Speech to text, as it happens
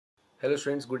Hello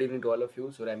students, good evening to all of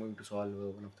you. So I'm going to solve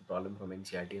one of the problem from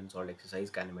NCERT and solved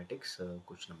exercise kinematics,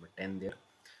 question number 10 there.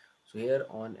 So here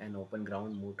on an open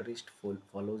ground, motorist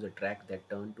follows a track that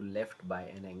turn to left by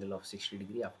an angle of 60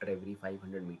 degree after every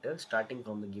 500 meters. Starting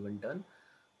from the given turn,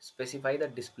 specify the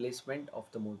displacement of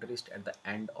the motorist at the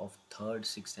end of third,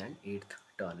 sixth and eighth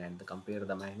turn and compare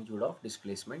the magnitude of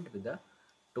displacement with the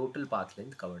total path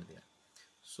length covered there.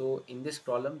 So in this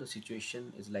problem, the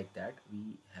situation is like that.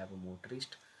 We have a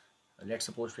motorist. Let's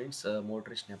suppose friends,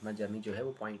 motorist ने अपना journey जो है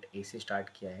वो point A से start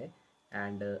किया है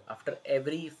and after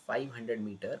every 500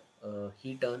 metre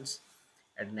he turns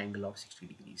eight an angle of 60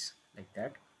 degrees like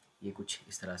that. ये कुछ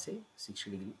इस तरह से 60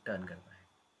 डिग्री टर्न करता है.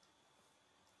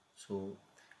 So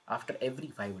after every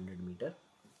 500 metre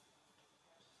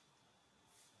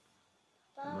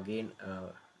again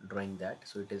drawing that,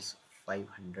 so it is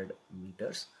 500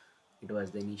 meters. It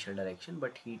was the initial direction,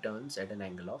 but he turns at an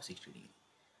angle of 60 degree.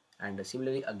 And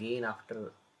similarly again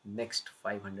after next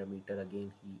 500 meter, again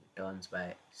he turns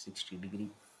by 60 degree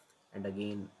and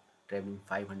again traveling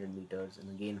 500 meters and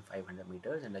again 500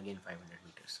 meters and again 500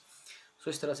 meters. So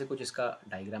इस तरह से कुछ इसका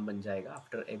diagram बन जाएगा.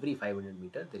 After every 500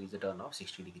 meter there is a turn of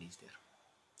 60 degrees there.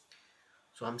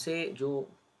 So हमसे जो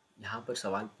यहाँ पर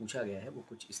सवाल पूछा गया है वो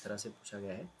कुछ इस तरह से पूछा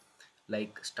गया है,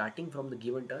 like starting from the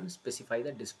given turn specify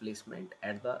the displacement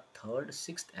at the third,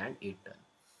 sixth and eighth turn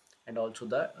and also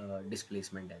the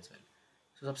displacement as well.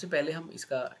 So सबसे पहले हम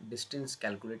इसका डिस्टेंस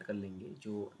कैलकुलेट कर लेंगे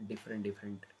जो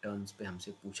डिफरेंट टर्न्स पे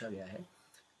हमसे पूछा गया है.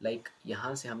 लाइक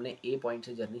यहाँ से हमने ए पॉइंट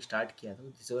से जर्नी स्टार्ट किया था.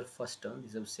 This is our first turn,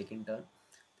 this is second turn,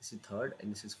 this is third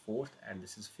and this is fourth and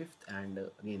this is fifth and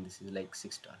again this is like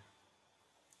six turn.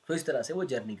 तो इस तरह से वो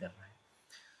जर्नी कर रहा है.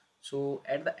 So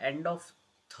at the end of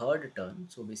third turn,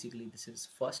 so basically this is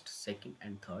first, second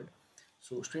and third.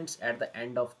 So students at the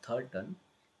end of third turn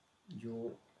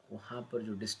जो वहाँ पर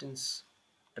जो distance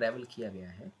travel किया गया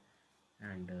है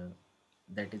and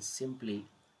that is simply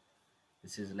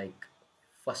this is like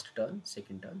first turn,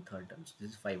 second turn, third turn. So this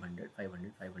is 500,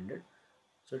 500, 500.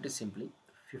 So it is simply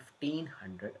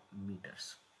 1500 meters.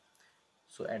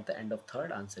 So at the end of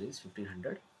third, answer is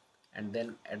 1500, and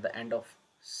then at the end of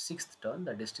sixth turn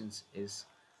the distance is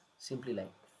simply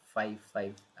like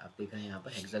 5. आप देख रहे हैं यहाँ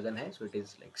पर hexagon है, so it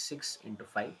is like 6 into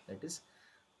 5, that is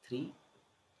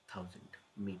 3000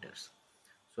 meters.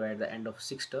 So at the end of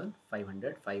sixth turn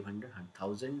 500, 500,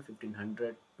 1000,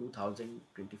 1500, 2000,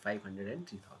 2500 and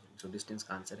 3000. So distance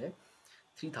का answer है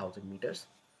 3000 meters.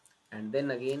 And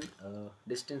then again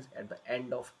distance at the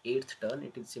end of eighth turn,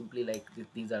 it is simply like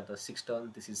these are the sixth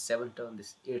turn, this is seventh turn,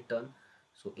 this is eighth turn.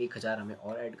 So 1000 हमें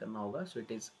और add करना होगा. So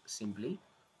it is simply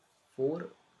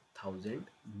 4000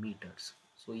 meters.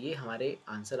 So ये हमारे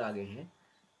answer आ गए हैं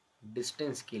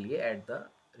distance के लिए at the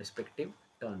respective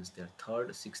turns there,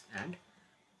 third, sixth and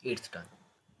eighth turn.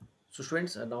 So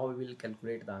students now we will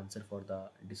calculate the answer for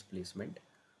the displacement.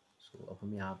 सो अब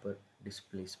हम यहाँ पर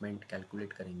डिस्प्लेसमेंट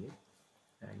कैलकुलेट करेंगे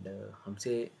एंड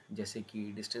हमसे जैसे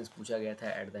कि डिस्टेंस पूछा गया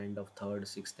था at the end of third,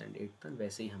 sixth and eighth turn,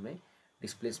 वैसे ही हमें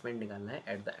डिस्प्लेसमेंट निकालना है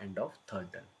at the end of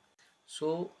third turn.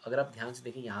 सो अगर आप ध्यान से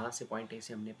देखें, यहाँ से पॉइंट ए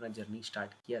से हमने अपना जर्नी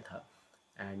स्टार्ट किया था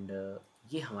एंड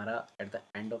ये हमारा at the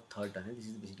end of third turn है. This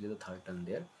is basically the third turn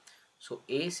their. सो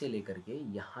ए से लेकर के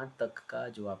यहाँ तक का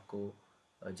जो आपको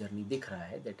जर्नी दिख रहा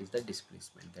है that is the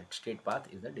displacement, that straight path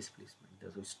is the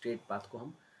displacement. तो स्ट्रेट पाथ को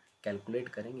हम कैलकुलेट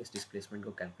करेंगे, इस डिस्प्लेसमेंट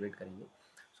को कैलकुलेट करेंगे.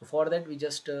 So for that we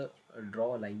just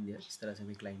draw line there. इस तरह से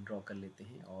हम एक लाइन ड्रॉ कर लेते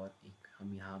हैं और एक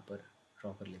हम यहाँ पर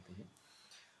ड्रॉ कर लेते हैं.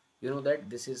 You know that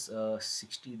this is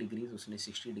 60 degrees, उसने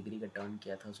 60 डिग्री का टर्न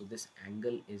किया था. So this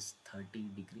angle is 30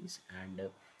 degrees and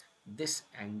this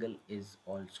angle is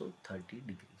also 30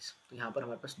 degrees. तो यहाँ पर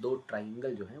हमारे पास दो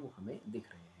ट्राइंगल जो हैं वो हमें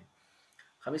दिख रहे हैं.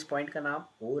 हम इस पॉइंट का नाम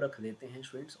O रख देते हैं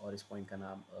स्टूडेंट्स और इस पॉइंट का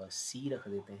नाम C रख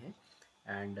देते हैं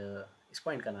एंड इस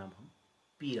पॉइंट का नाम हम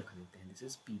P रख देते हैं. This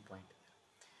is P point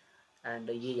and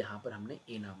ये यहाँ पर हमने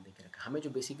A नाम दे के रखा. हमें जो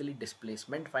बेसिकली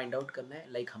डिस्प्लेसमेंट फाइंड आउट करना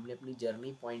है, लाइक हमने अपनी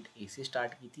जर्नी पॉइंट A से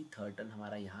स्टार्ट की थी, थर्ड टर्न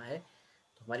हमारा यहाँ है,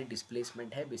 तो हमारी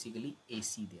डिस्प्लेसमेंट है basically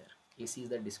AC there. AC is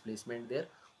the displacement there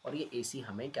और ये AC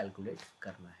हमें कैलकुलेट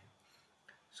करना है.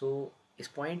 सो इस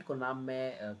पॉइंट को नाम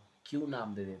मैं Q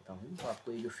नाम दे देता हूँ. तो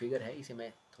आपको ये जो फिगर है इसे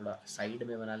मैं थोड़ा साइड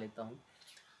में बना लेता हूँ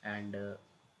एंड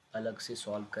अलग से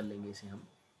सॉल्व कर लेंगे इसे हम.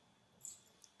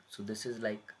 So this is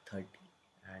like 30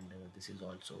 and this is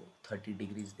also 30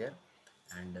 degrees there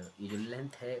and ये जो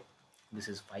लेंथ है this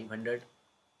is 500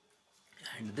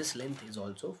 and this length is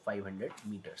also 500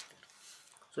 meters there.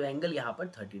 so angle यहाँ पर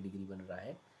 30 डिग्री बन रहा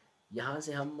है. यहाँ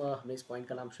से हमने इस पॉइंट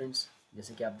का नाम स्टूडेंट्स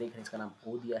जैसे कि आप देख रहे हैं, इसका नाम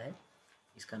O दिया है,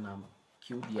 इसका नाम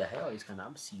Q दिया है और इसका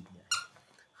नाम C दिया है.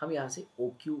 हम यहाँ से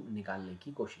OQ निकालने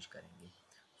की कोशिश करेंगे.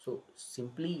 सो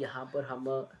सिंपली यहाँ पर हम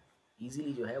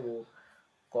इजीली जो है वो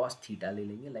cos थीटा ले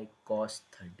लेंगे, like cos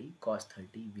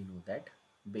 30 we know that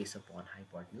base upon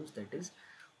hypotenuse that is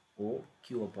O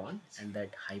Q upon and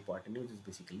that hypotenuse is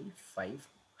basically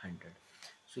 500.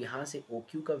 सो यहाँ से ओ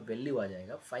क्यू का वैल्यू आ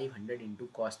जाएगा 500 into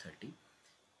cos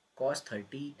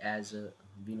 30 as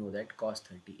we know that cos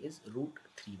 30 is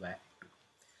 √3/2.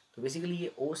 तो basically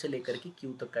ये O से लेकर के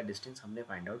Q तक का डिस्टेंस हमने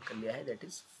फाइंड आउट कर लिया है, दैट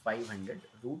इज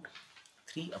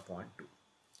 500√3/2.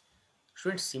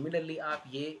 स्टूडेंट्स सिमिलरली आप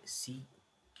ये सी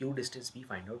क्यू डिस्टेंस भी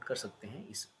फाइंड आउट कर सकते हैं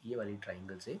इस ये वाली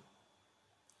ट्राइंगल से.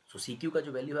 सो सी क्यू का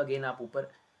जो वैल्यू है अगेन आप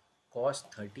ऊपर cos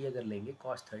 30 अगर लेंगे,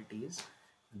 cos 30 is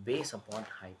base upon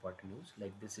hypotenuse,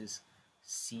 like this is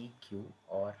C Q,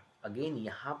 और अगेन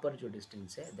यहाँ पर जो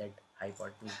डिस्टेंस है that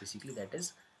hypotenuse basically that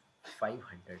is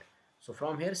 500. So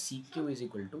from here C Q is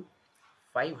equal to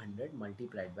 500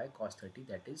 multiplied by cos 30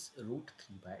 that is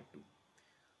 √3/2.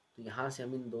 तो यहाँ से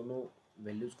हम इन दोनों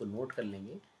वैल्यूज़ को नोट कर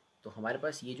लेंगे. तो हमारे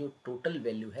पास ये जो टोटल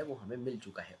वैल्यू है वो हमें मिल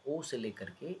चुका है, ओ से लेकर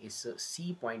के इस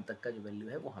सी पॉइंट तक का जो वैल्यू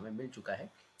है वो हमें मिल चुका है,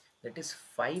 दैट इज़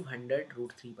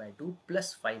 500√3/2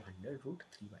 प्लस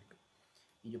 500√3/2.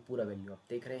 ये जो पूरा वैल्यू आप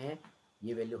देख रहे हैं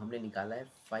ये वैल्यू हमने निकाला है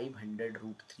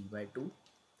 500√3/2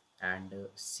 एंड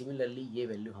सिमिलरली ये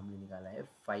वैल्यू हमने निकाला है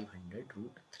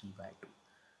 500√3/2.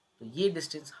 तो ये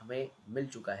डिस्टेंस हमें मिल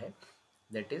चुका है,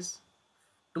 दैट इज़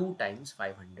 2 टाइम्स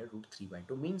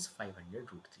 500√3/2 मीन्स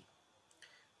 500√3.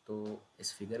 तो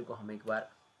इस फिगर को हम एक बार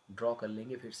ड्रॉ कर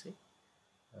लेंगे फिर से.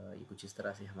 ये कुछ इस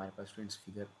तरह से हमारे पास स्टूडेंट्स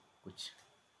फिगर कुछ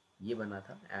ये बना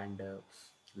था एंड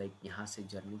लाइक यहाँ से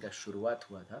जर्नी का शुरुआत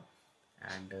हुआ था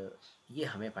एंड ये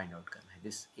हमें फाइंड आउट करना है,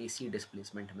 दिस AC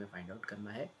डिस्प्लेसमेंट हमें फाइंड आउट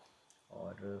करना है.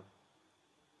 और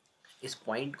इस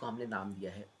पॉइंट को हमने नाम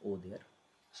दिया है O there.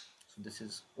 So this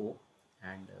is O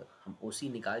and हम OC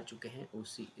निकाल चुके हैं.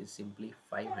 OC is simply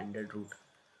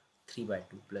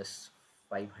 500√3/2 plus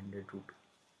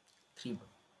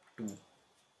 500√3/2.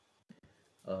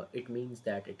 It means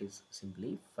that it is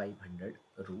simply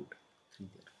 500√3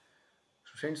 there.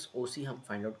 Students OC हम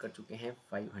फाइंड आउट कर चुके हैं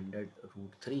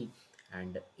 500√3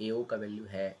 एंड AO का वैल्यू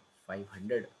है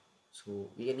 500. So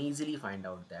we can easily find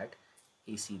out that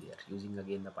AC there using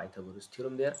again the Pythagoras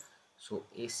theorem there. So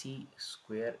AC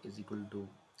square is equal to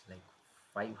like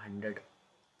 500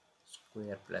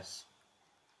 square plus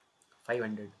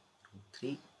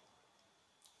 500√3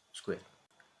 square.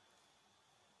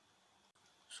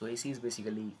 So AC is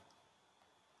basically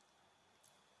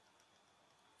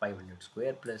 500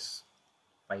 square plus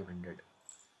 500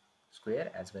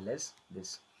 square as well as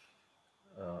this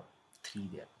 3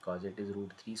 there because it is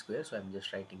 √3 square, so I'm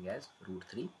just writing as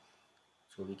 √3.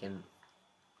 So we can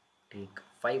take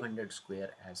 500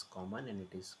 square as common and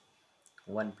it is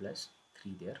 1 plus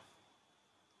 3 there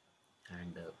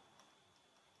and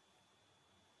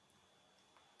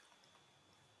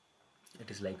it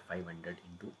is like 500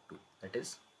 into 2 that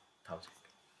is 1000.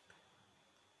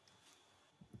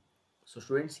 So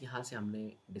students यहाँ से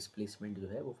हमने displacement जो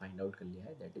है वो find out कर लिया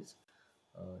है, that is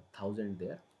 1000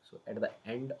 there. So at the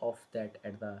end of that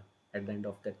at the end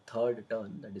of that third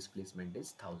turn the displacement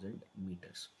is 1000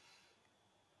 metres.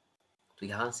 तो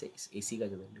यहाँ से इस AC का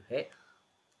जो वैल्यू है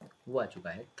वो आ चुका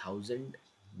है 1000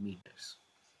 मीटर्स.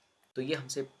 तो ये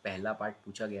हमसे पहला पार्ट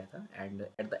पूछा गया था and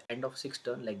at the end of 6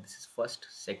 turn like this is first,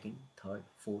 second, third,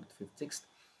 fourth, fifth, sixth.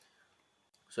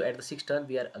 So at the sixth turn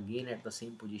we are again at the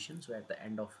same position. So at the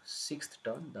end of sixth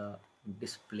turn the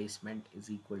displacement is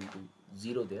equal to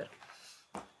 0 there.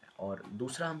 और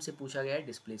दूसरा हमसे पूछा गया है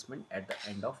displacement at the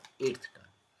end of eighth turn.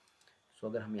 सो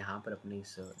अगर हम यहाँ पर अपने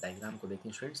इस डायग्राम को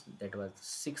देखें students, that was the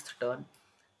sixth turn,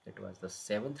 that was the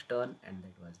seventh turn and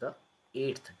that was the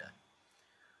eighth turn.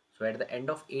 So at the end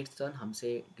of eighth turn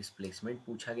हमसे displacement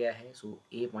पूछा गया है. सो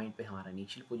ए पॉइंट पे हमारा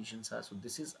इनिशियल पोजीशन था. So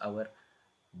this is our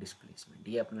displacement,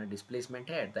 ये अपना displacement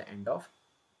है at the end of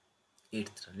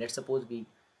eighth turn. Let's suppose we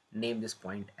name this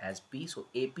point as P. So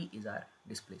AP is our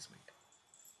displacement.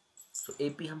 So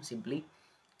AP हम सिंपली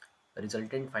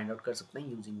रिजल्टेंट फाइंड आउट कर सकते हैं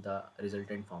using the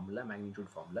resultant formula, magnitude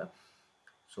formula.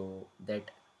 So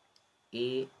that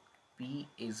AP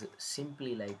is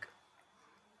simply like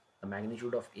the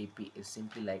magnitude of AP is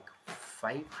simply like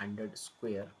 500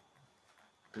 square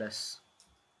plus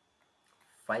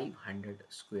 500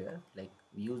 square, like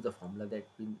we use the formula that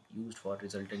we used for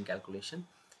resultant calculation,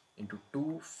 into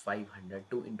 2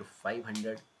 into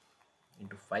 500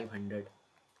 into 500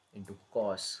 into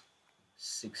cos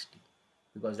 60,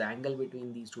 because the angle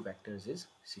between these two vectors is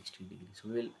 60 degrees. So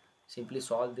we will simply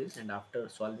solve this and after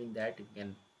solving that you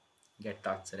can get the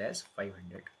answer as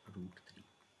 500√3.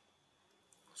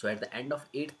 So at the end of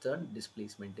eighth turn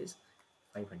displacement is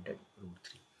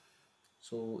 500√3.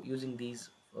 So using these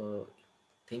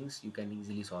things you can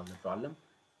easily solve the problem.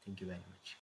 Thank you very much.